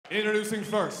Introducing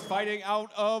first, fighting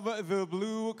out of the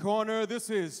blue corner, this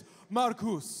is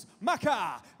Marcus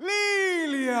Maka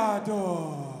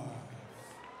Liljedorff.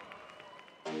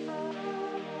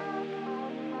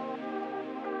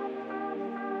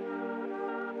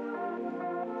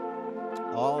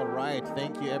 All right,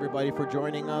 thank you everybody for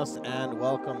joining us and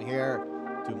welcome here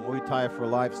to Muay Thai For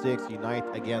Life 6 Unite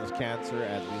Against Cancer.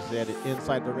 As we said,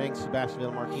 inside the ring,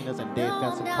 Sebastian Martinez and Dave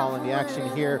Benson calling the action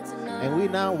here. And we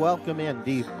now welcome in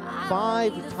the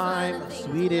 5-time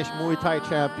Swedish Muay Thai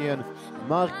champion,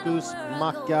 Marcus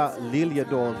Maka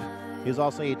Liljedorff. He's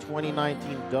also a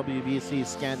 2019 WBC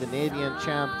Scandinavian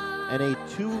champ and a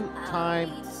 2-time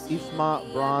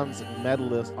IFMA bronze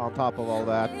medalist on top of all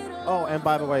that. Oh, and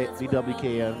by the way, the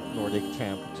WKN Nordic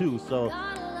champ too. So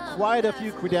quite a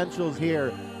few credentials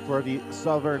here for the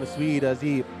Southern Swede as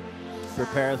he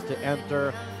prepares to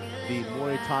enter the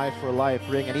Muay Thai For Life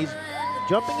ring. And he's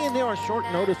jumping in there on short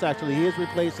notice, actually. He is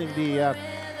replacing the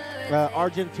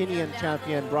Argentinian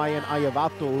champion, Brian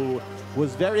Ayavato, who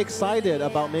was very excited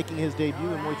about making his debut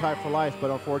in Muay Thai For Life, but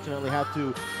unfortunately had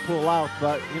to pull out.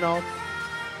 But, you know,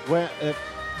 if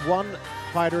one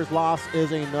fighter's loss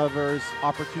is another's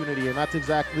opportunity, and that's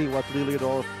exactly what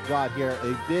Liljedorff got here.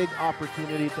 A big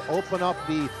opportunity to open up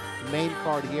the main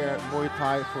card here at Muay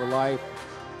Thai For Life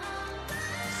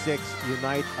 6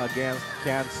 Unite Against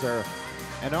Cancer.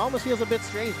 And it almost feels a bit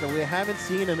strange that we haven't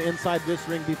seen him inside this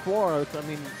ring before. I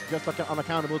mean, just on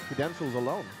account of those credentials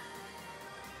alone.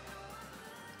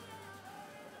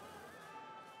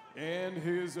 And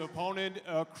his opponent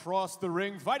across the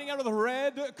ring, fighting out of the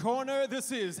red corner,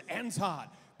 this is Anton,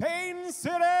 Pain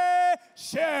City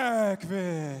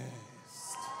Sjöqvist.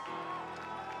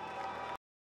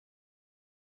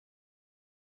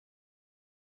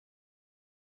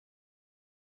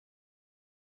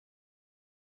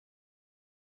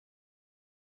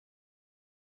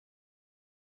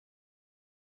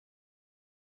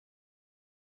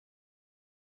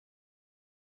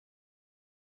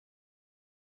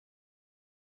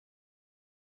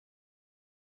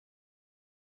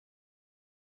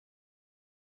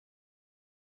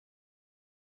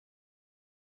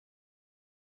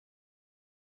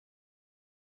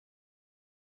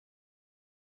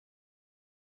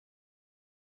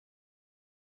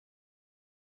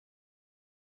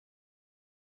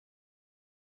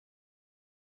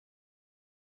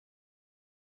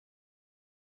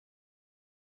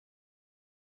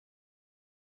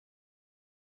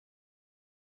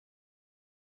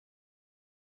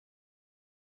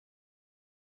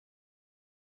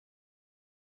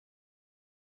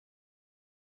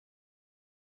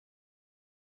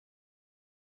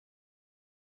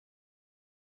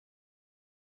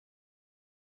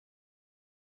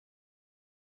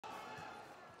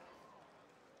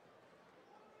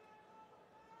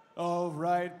 All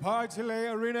right,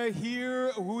 Partille Arena,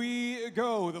 here we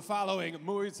go. The following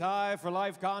Muay Thai For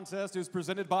Life contest is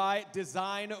presented by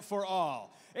Design For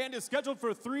All and is scheduled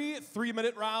for 3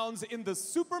 3-minute rounds in the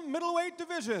super middleweight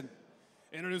division.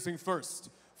 Introducing first,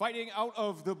 fighting out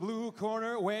of the blue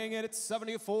corner, weighing in at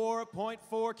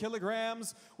 74.4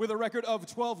 kilograms with a record of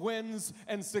 12 wins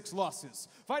and 6 losses.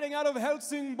 Fighting out of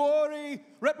Helsingborg,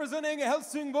 representing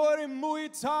Helsingborg Muay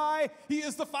Thai, he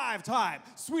is the 5-time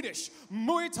Swedish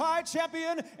Muay Thai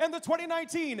champion and the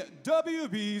 2019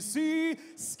 WBC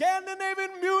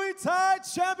Scandinavian Muay Thai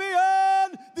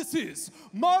champion. This is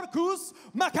Marcus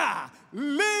Maka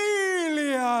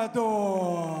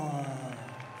Liljedorff.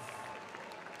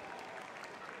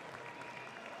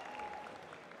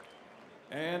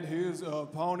 And his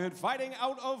opponent, fighting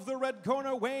out of the red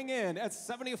corner, weighing in at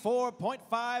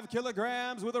 74.5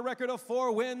 kilograms with a record of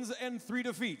 4 wins and 3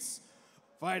 defeats.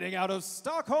 Fighting out of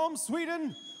Stockholm,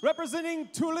 Sweden, representing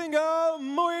Tullinge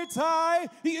Muay Thai,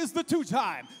 he is the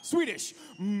 2-time Swedish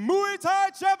Muay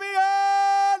Thai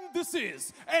champion. This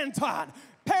is Anton,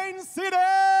 Pain City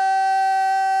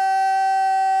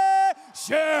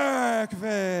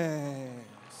Sjöqvist.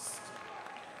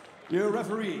 Your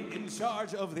referee in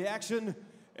charge of the action,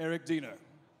 Eric Diener.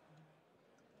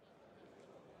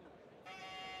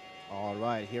 All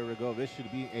right, here we go. This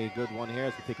should be a good one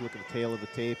here. So take a look at the tail of the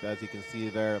tape. As you can see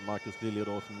there, Marcus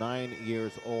Liljedorff, 9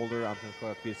 years older. Anton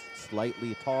Sjöqvist,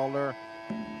 slightly taller.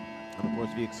 And of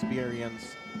course, the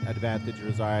experience advantage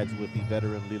resides with the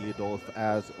veteran Liljedorff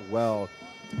as well.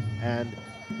 And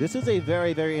this is a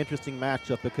very, very interesting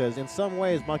matchup because in some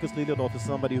ways, Marcus Liljedorff is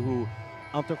somebody who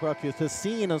Anton Sjöqvist has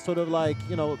seen and sort of like,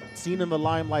 you know, seen in the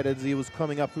limelight as he was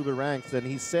coming up through the ranks. And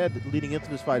he said leading into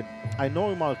this fight, I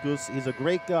know Marcus, he's a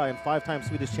great guy and 5-time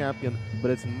Swedish champion,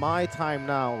 but it's my time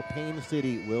now. Pain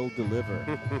City will deliver.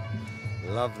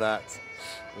 Love that.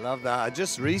 Love that. I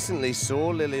just recently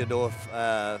saw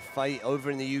Liljedorff fight over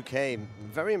in the UK.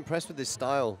 Very impressed with his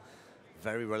style.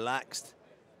 Very relaxed,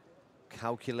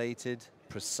 calculated,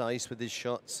 precise with his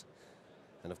shots.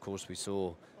 And of course we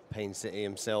saw Pain City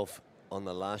himself on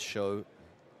the last show.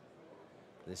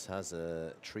 This has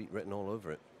a treat written all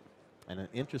over it. And an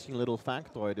interesting little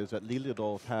factoid is that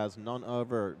Liljedorff has none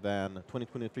other than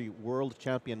 2023 world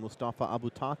champion Mustafa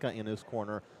Abutaka in his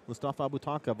corner. Mustafa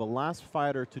Abutaka, the last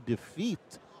fighter to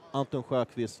defeat Anton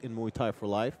Sjöqvist in Muay Thai for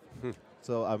Life.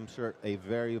 So I'm sure a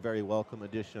very, very welcome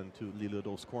addition to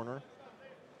Liljedorff's corner.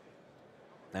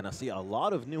 And I see a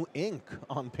lot of new ink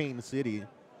on Pain City.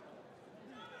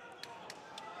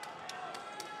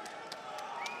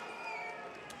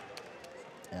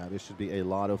 Yeah, this should be a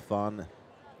lot of fun.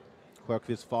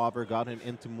 Sjöqvist's father got him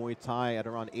into Muay Thai at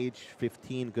around age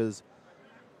 15 because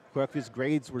Sjöqvist's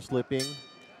grades were slipping.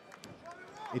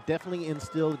 It definitely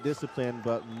instilled discipline,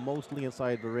 but mostly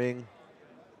inside the ring.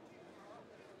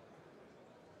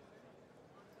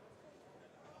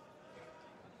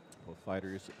 Both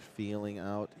fighters feeling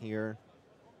out here.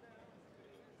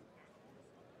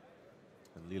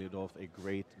 And Liljedorff, a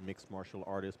great mixed martial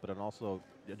artist, but also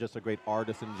just a great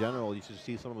artist in general. You should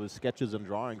see some of his sketches and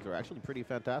drawings are actually pretty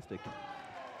fantastic.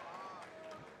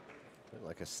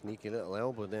 Like a sneaky little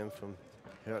elbow then from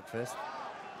Sjöqvist.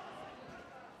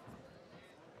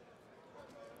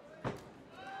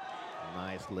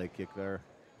 Nice leg kick there.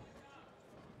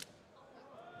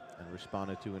 And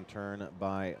responded to in turn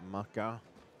by Maka.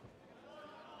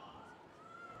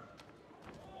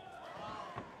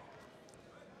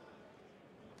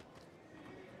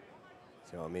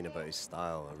 See what I mean about his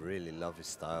style? I really love his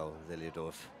style,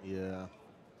 Liljedorff. Yeah.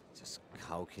 Just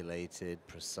calculated,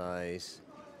 precise.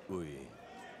 Ooh.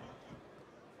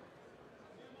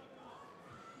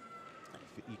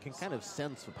 You can kind of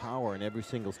sense the power in every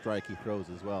single strike he throws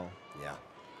as well. Yeah.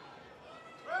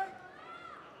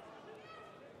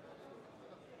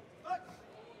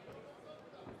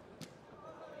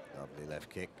 Lovely left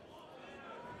kick.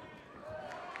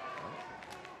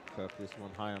 This one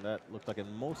high on that. Looked like it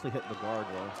mostly hit the guard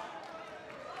though.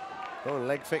 Going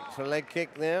leg kick for leg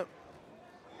kick there.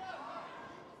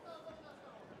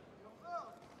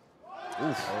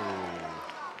 Oof. Oh.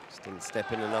 Just didn't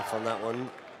step in enough on that one.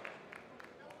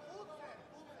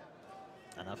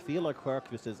 And I feel like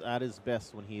Sjöqvist is at his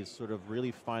best when he's sort of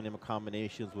really finding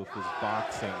combinations with his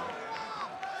boxing.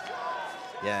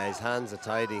 Yeah, his hands are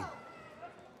tidy.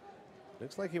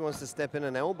 Looks like he wants to step in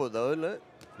an elbow though, look.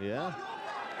 Yeah.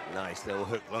 Nice little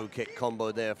hook low kick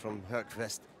combo there from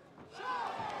Sjöqvist.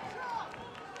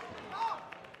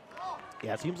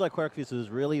 Yeah, it seems like Sjöqvist has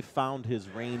really found his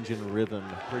range and rhythm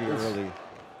pretty early.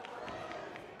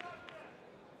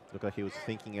 Looked like he was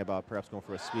thinking about perhaps going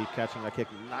for a sweep, catching that kick.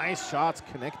 Nice shots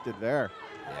connected there.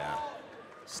 Yeah.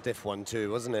 Stiff one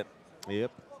too, wasn't it?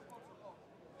 Yep.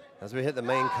 As we hit the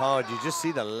main card, you just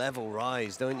see the level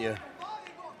rise, don't you?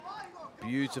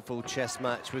 Beautiful chess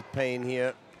match with Pain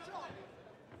here.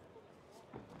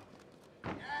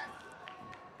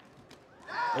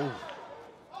 Oh.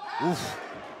 Oof.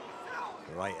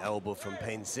 Right elbow from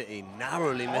Pain City,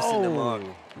 narrowly missing the mark.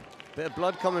 Bit of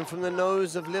blood coming from the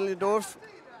nose of Liljedorff.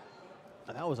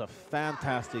 And that was a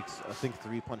fantastic, I think,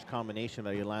 three-punch combination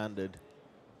that he landed.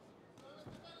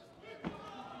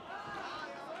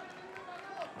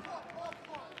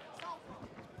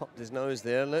 Popped his nose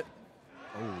there, look.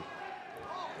 Oh.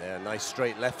 Yeah, nice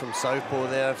straight left from southpaw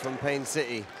there from Pain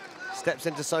City. Steps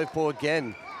into southpaw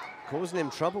again. Causing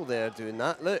him trouble there doing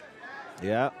that, look.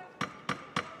 Yeah.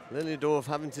 Liljedorff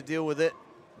having to deal with it.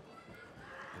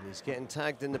 And he's getting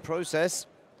tagged in the process.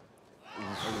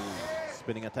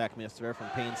 Spinning attack missed there from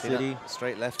Pain City.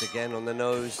 Straight left again on the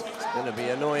nose. It's going to be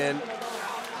annoying.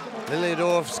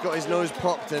 Liljedorff's got his nose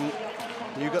popped and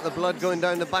you've got the blood going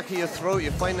down the back of your throat.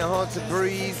 You're finding it hard to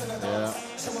breathe. Yeah.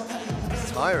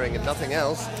 It's tiring if nothing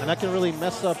else. And that can really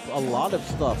mess up a lot of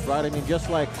stuff, right? I mean, just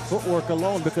like footwork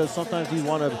alone, because sometimes you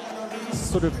want to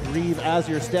sort of breathe as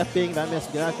you're stepping. That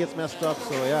gets messed up.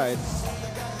 So yeah, it's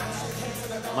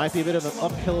might be a bit of an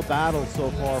uphill battle so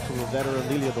far for the veteran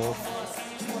Liljedorff.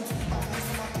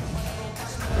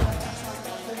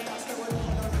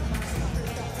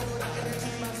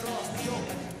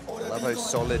 Love how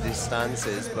solid his stance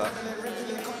is, but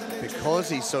because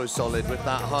he's so solid with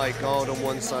that high guard on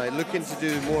one side, looking to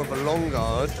do more of a long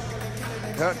guard,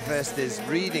 Sjöqvist is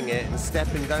reading it and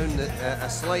stepping down a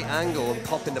slight angle and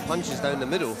popping the punches down the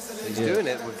middle. He's doing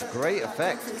it with great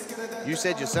effect. You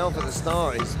said yourself at the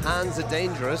start, his hands are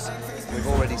dangerous. We've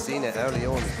already seen it early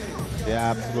on.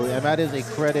 Yeah, absolutely. And that is a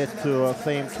credit to a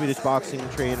famed Swedish boxing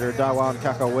trainer, Dawan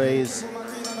Kakaway's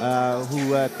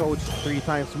who coached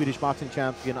 3-time Swedish boxing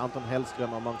champion Anton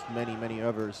amongst many, many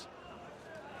others.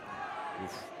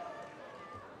 Oof.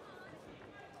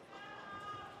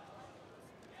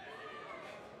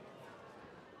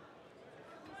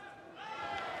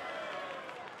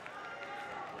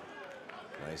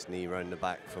 Nice knee round the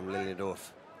back from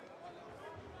Liljedorff.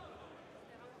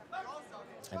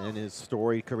 And in his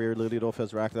storied career, Liljedorff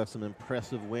has racked up some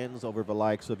impressive wins over the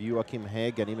likes of Joachim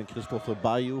Hegg and even Christopher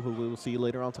Bayou, who we will see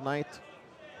later on tonight.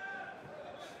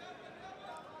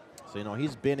 So, you know,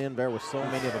 he's been in there with so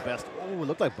many of the best. Oh, it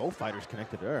looked like both fighters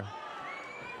connected there.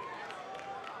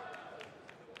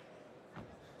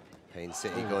 Pain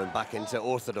City going back into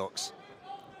orthodox.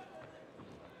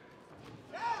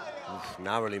 Oof,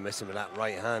 narrowly missing with that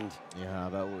right hand. Yeah,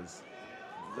 that was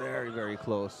very, very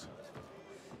close.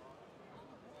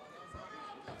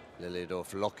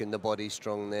 Liljedorff locking the body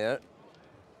strong there.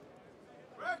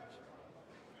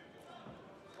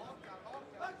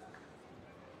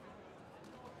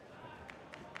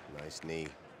 Nice knee.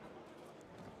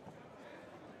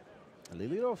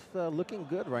 Liljedorff looking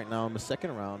good right now in the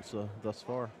second round, so thus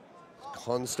far.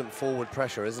 Constant forward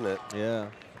pressure, isn't it? Yeah.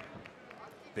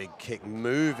 Big kick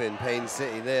moving Pain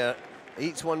City there.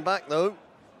 Eats one back though.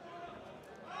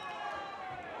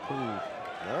 Ooh.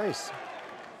 Nice.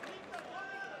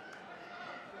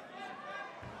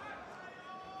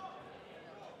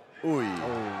 Ooh.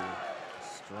 Oh,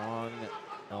 strong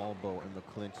elbow in the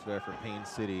clinch there for Pain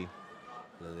City.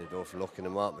 Liljedorff locking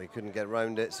him up. He couldn't get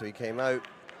around it, so he came out.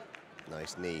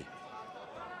 Nice knee.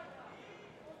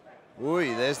 Ooh,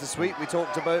 there's the sweep we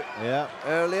talked about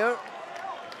earlier.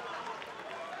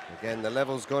 Again, the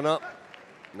level's gone up.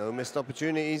 No missed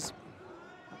opportunities.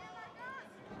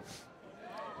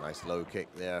 Nice low kick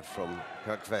there from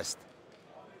Sjöqvist.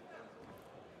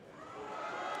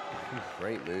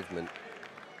 Great movement.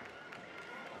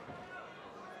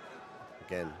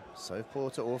 Again, southpaw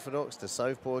to orthodox to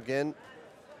southpaw again.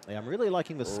 Yeah, I'm really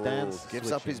liking the stance.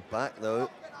 Gives up his back though.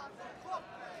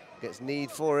 Gets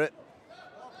kneed for it.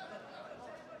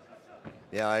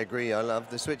 Yeah, I agree. I love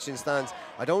the switching stance.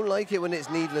 I don't like it when it's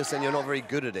needless and you're not very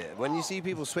good at it. When you see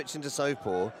people switching to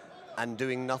southpaw and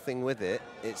doing nothing with it,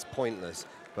 it's pointless.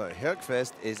 But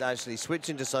Sjöqvist is actually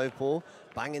switching to southpaw,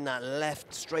 banging that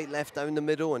left, straight left down the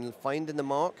middle and finding the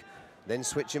mark, then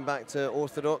switching back to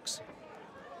orthodox.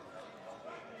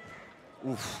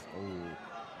 Oof.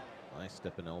 Ooh. Nice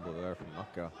stepping elbow there from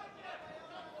Naka.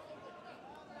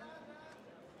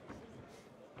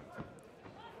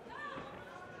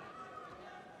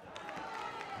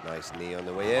 Nice knee on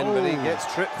the way in, but he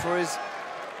gets tripped for his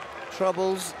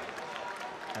troubles.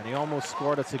 And he almost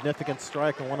scored a significant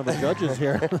strike on one of the judges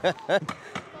here.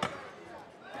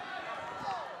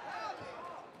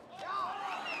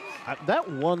 That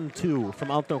 1-2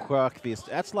 from Anton Sjöqvist,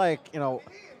 that's like, you know,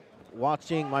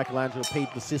 watching Michelangelo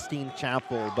paint the Sistine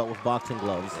Chapel, but with boxing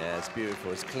gloves. Yeah, it's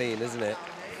beautiful. It's clean, isn't it?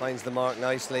 Finds the mark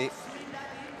nicely.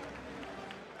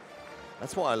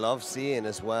 That's what I love seeing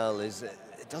as well, is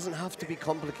it doesn't have to be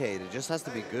complicated. It just has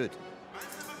to be good.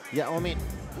 Yeah, I mean,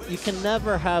 you can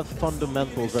never have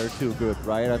fundamentals that are too good,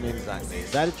 right? I mean, exactly.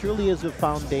 That truly is the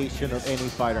foundation of any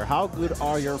fighter. How good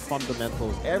are your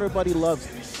fundamentals? Everybody loves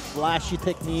flashy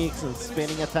techniques and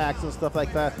spinning attacks and stuff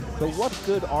like that. But what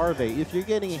good are they if you're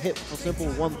getting hit for simple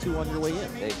 1-2 on your way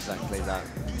in? Exactly that.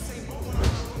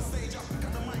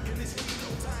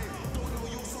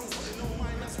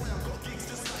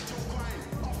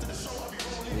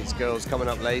 These girls coming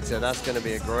up later, that's going to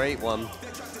be a great one.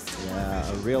 Yeah,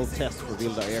 a real test for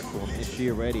Vilda Ekholm. Is she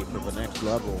ready for the next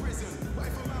level?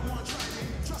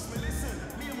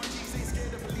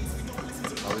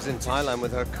 I was in Thailand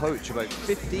with her coach about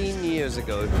 15 years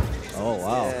ago. Oh,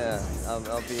 wow. Yeah,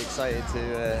 I'll be excited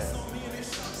to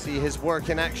see his work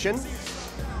in action.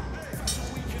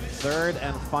 Third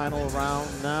and final round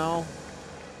now.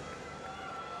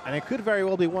 And it could very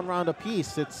well be one round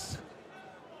apiece. It's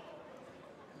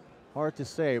hard to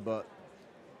say, but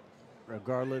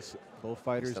regardless, both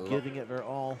fighters giving it their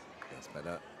all. That's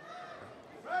better.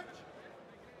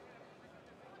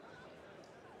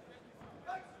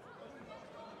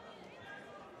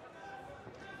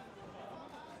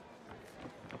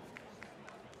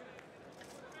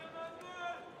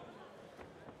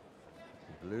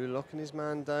 Blue locking his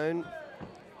man down.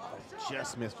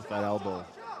 Just missed with that elbow.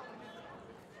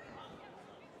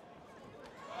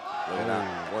 Look at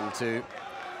that. 1-2.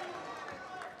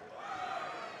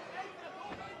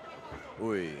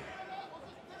 Ooh.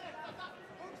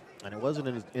 And it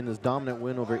wasn't in his dominant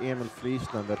win over Emil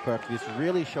Friesland that Sjöqvist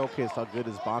really showcased how good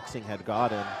his boxing had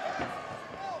gotten.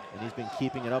 And he's been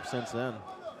keeping it up since then.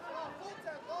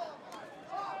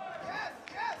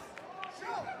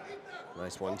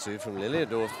 Nice 1-2 from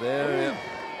Liljedorff there. Yeah.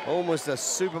 Almost a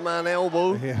Superman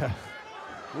elbow. Yeah.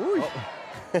 Oh.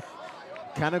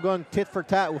 Kind of going tit for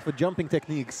tat with the jumping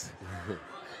techniques.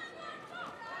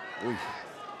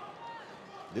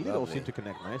 Liljedorff seemed to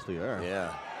connect nicely there.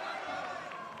 Yeah.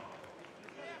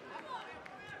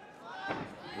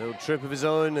 Little trip of his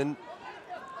own, and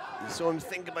you saw him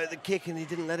think about the kick and he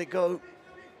didn't let it go.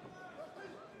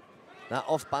 That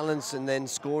off balance and then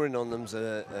scoring on them's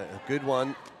a good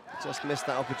one. Just missed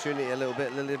that opportunity a little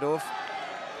bit, Liljedorff,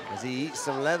 as he eats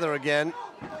some leather again.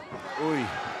 Oy.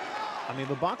 I mean,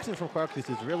 the boxing from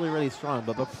Sjöqvist is really, really strong,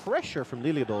 but the pressure from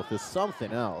Liljedorff is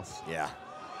something else. Yeah.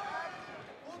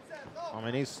 I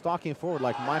mean, he's stalking forward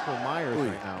like Michael Myers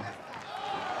right now.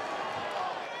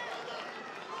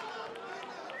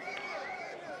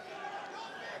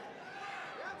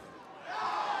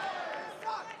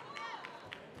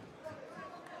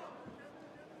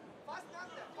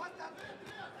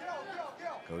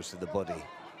 Goes to the body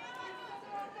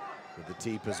with the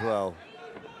teep as well.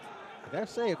 I gotta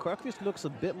say, Sjöqvist looks a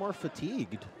bit more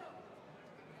fatigued.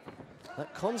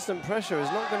 That constant pressure is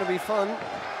not going to be fun.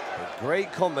 A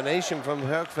great combination from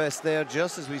Sjöqvist there,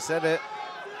 just as we said it.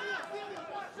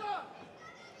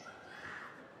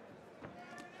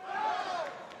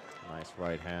 Nice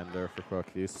right hand there for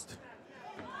Sjöqvist.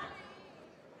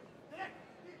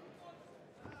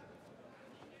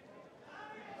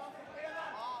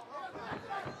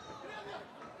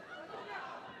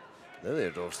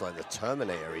 Liljedorff's like the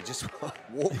Terminator. He just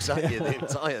walks at you the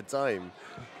entire time.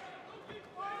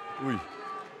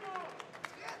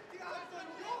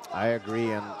 I agree,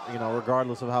 and you know,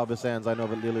 regardless of how this ends, I know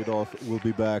that Liljedorff will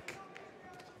be back.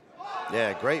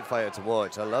 Yeah, great fighter to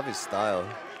watch. I love his style.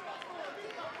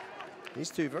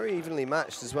 These two very evenly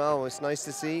matched as well. It's nice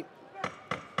to see.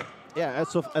 Yeah,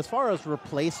 so as far as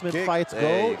replacement fights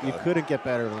There go, you you couldn't get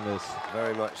better than this.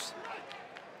 Very much.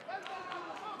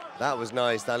 That was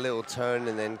nice, that little turn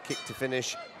and then kick to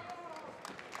finish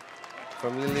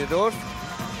from Liljedorff.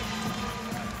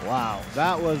 Wow,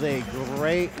 that was a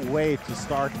great way to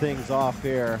start things off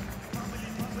here.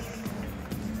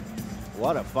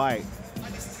 What a fight.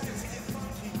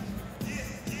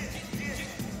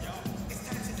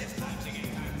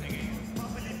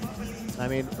 I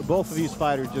mean, both of these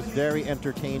fighters just very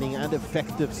entertaining and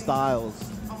effective styles.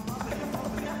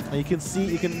 And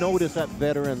you can notice that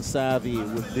veteran savvy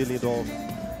with Liljedorff.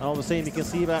 And all the same, you can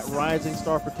see that rising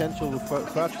star potential with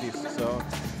Sjöqvist. So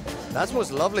that's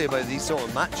what's lovely about these sort of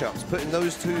matchups. Putting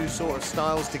those two sort of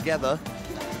styles together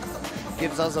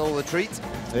gives us all the treat.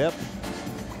 Yep.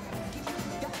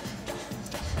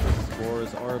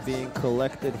 Scores are being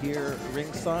collected here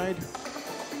ringside.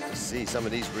 Let's see some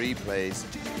of these replays.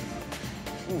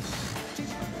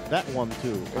 Oof. That one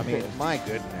too. I mean, my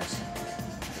goodness.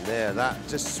 There, that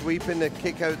just sweeping the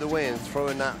kick out the way and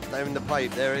throwing that down the pipe.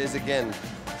 There it is again.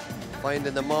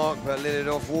 Finding the mark, but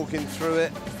Liljedorff walking through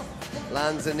it.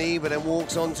 Lands a knee, but then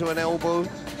walks onto an elbow.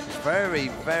 Very,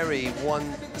 very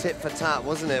one tit for tat,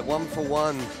 wasn't it? 1 for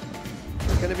 1.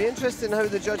 It's going to be interesting how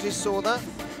the judges saw that.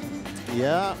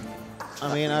 Yeah,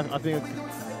 I mean, I think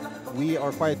we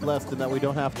are quite blessed in that we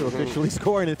don't have to officially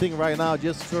score anything right now.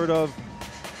 Just sort of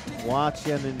watch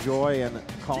and enjoy and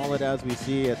call it as we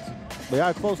see it. But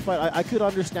yeah, close fight. I could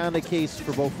understand the case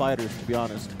for both fighters, to be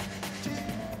honest.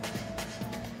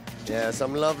 Yeah,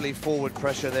 some lovely forward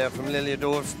pressure there from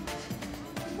Liljedorff.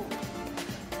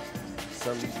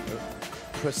 Some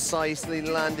precisely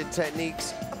landed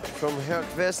techniques from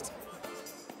Sjöqvist.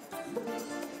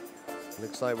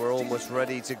 Looks like we're almost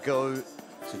ready to go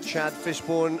to Chad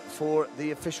Fishbourne for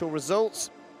the official results.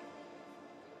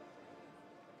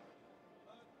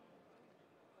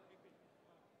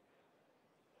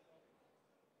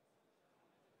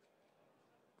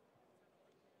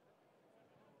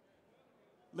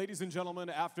 Ladies and gentlemen,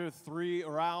 after 3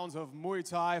 rounds of Muay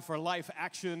Thai for Life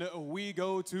action, we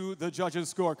go to the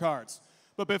judges' scorecards.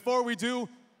 But before we do,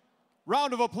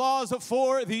 round of applause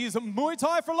for these Muay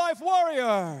Thai for Life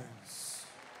warriors.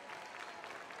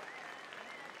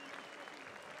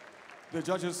 The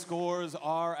judges' scores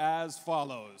are as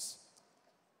follows: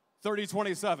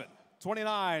 30-27,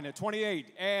 29-28,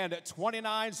 and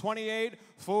 29-28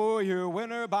 for your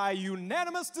winner by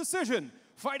unanimous decision,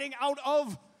 fighting out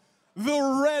of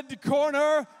the red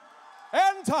corner,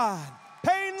 Anton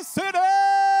Pain City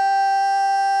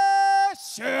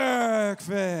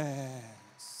Sjöqvist.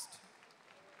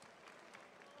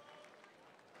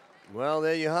 Well,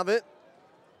 there you have it.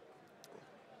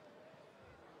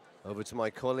 Over to my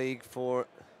colleague for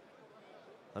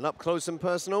an up close and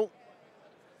personal.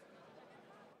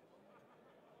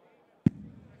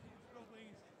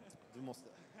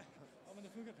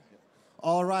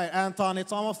 All right, Anton,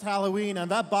 it's almost Halloween, and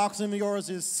that boxing of yours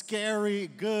is scary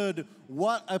good.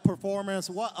 What a performance,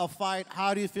 what a fight.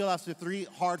 How do you feel after 3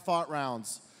 hard-fought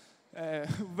rounds?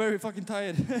 Very fucking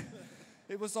tired.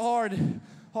 It was a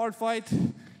hard fight.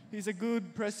 He's a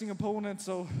good pressing opponent,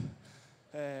 so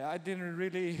I didn't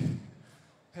really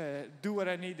do what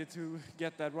I needed to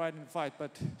get that right in the fight. But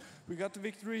we got the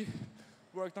victory,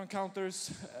 worked on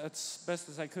counters as best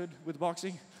as I could with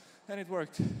boxing, and it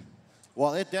worked.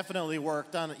 Well, it definitely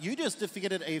worked. And you just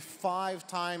defeated a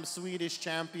 5-time Swedish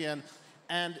champion,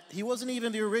 and he wasn't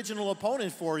even the original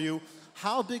opponent for you.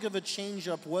 How big of a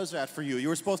change-up was that for you? You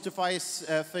were supposed to face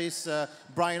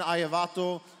Brian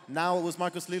Aiavato. Now it was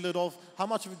Marcus Liljedorff. How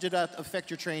much did that affect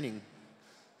your training?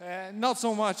 Not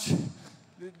so much.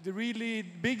 The really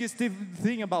biggest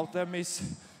thing about them is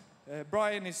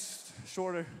Brian is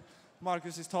shorter,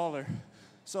 Marcus is taller.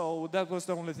 So that was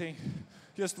the only thing.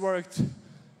 Just worked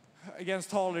against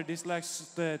taller these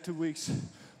last 2 weeks,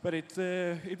 but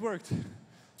it worked.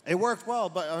 It worked well,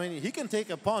 but I mean, he can take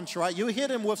a punch, right? You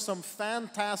hit him with some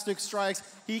fantastic strikes.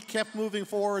 He kept moving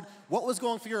forward. What was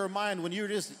going through your mind when you were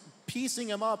just piecing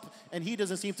him up and he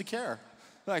doesn't seem to care?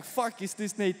 Like, fuck, is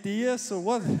this Nate Diaz or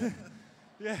what?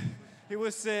 Yeah, he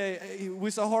was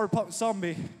a hard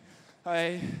zombie.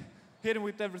 I hit him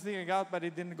with everything I got, but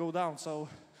it didn't go down, so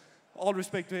all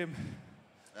respect to him.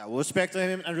 Respect to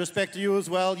him and respect to you as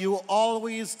well. You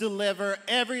always deliver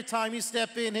every time you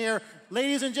step in here.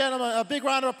 Ladies and gentlemen, a big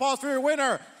round of applause for your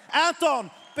winner,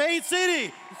 Anton, Bay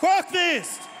City,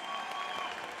 Sjöqvist.